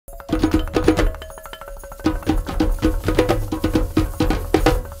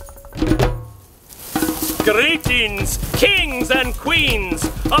Greetings, kings and queens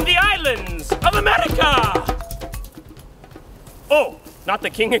of the islands of America! Oh, not the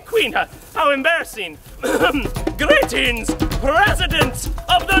king and queen, how embarrassing. Greetings, presidents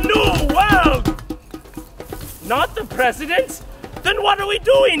of the new world! Not the president? Then what are we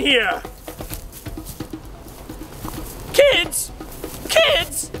doing here? Kids?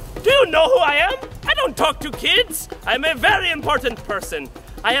 Kids? Do you know who I am? I don't talk to kids. I'm a very important person.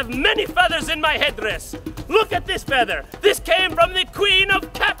 I have many feathers in my headdress. Look at this feather. This came from the Queen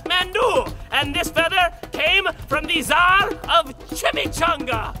of Kathmandu. And this feather came from the Tsar of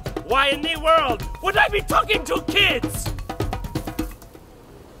Chimichanga. Why in the world would I be talking to kids?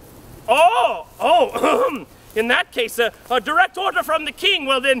 Oh, in that case, a direct order from the king.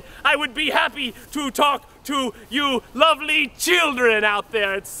 Well then, I would be happy to talk to you lovely children out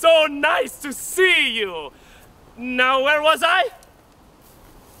there. It's so nice to see you. Now, where was I?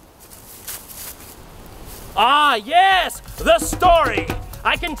 Ah, yes, the story.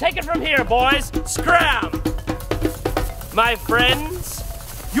 I can take it from here, boys. Scram. My friends,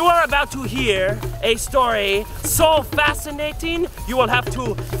 you are about to hear a story so fascinating, you will have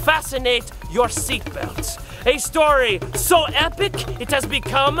to fascinate your seatbelts. A story so epic, it has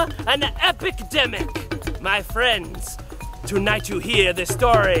become an epidemic. My friends, tonight you hear the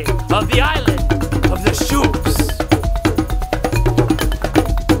story of the island of the Shoomps.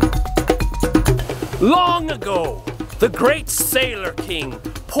 Long ago, the great Sailor King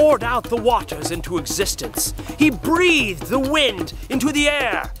poured out the waters into existence. He breathed the wind into the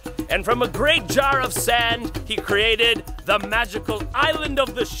air, and from a great jar of sand, he created the magical island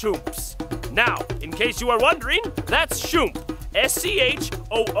of the Shoomps. Now, in case you are wondering, that's Shoomp.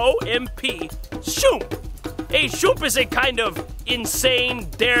 S-C-H-O-O-M-P. Shoomp. A Shoomp is a kind of insane,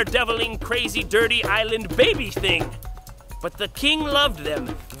 daredeviling, crazy, dirty island baby thing. But the king loved them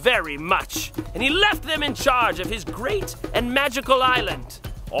very much, and he left them in charge of his great and magical island.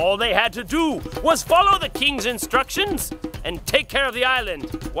 All they had to do was follow the king's instructions and take care of the island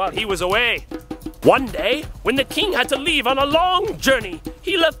while he was away. One day, when the king had to leave on a long journey,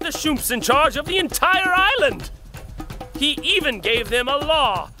 he left the Shoomps in charge of the entire island. He even gave them a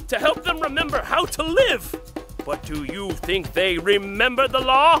law to help them remember how to live. But do you think they remembered the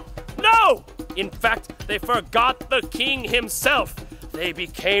law? No! In fact, they forgot the king himself. They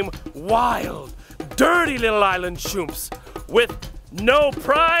became wild, dirty little island Shoomps with no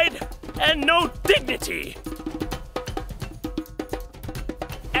pride and no dignity.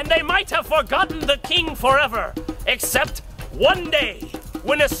 And they might have forgotten the king forever, except one day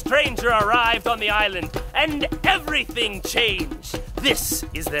when a stranger arrived on the island and everything changed. This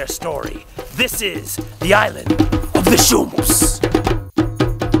is their story. This is the island of the Shoomps.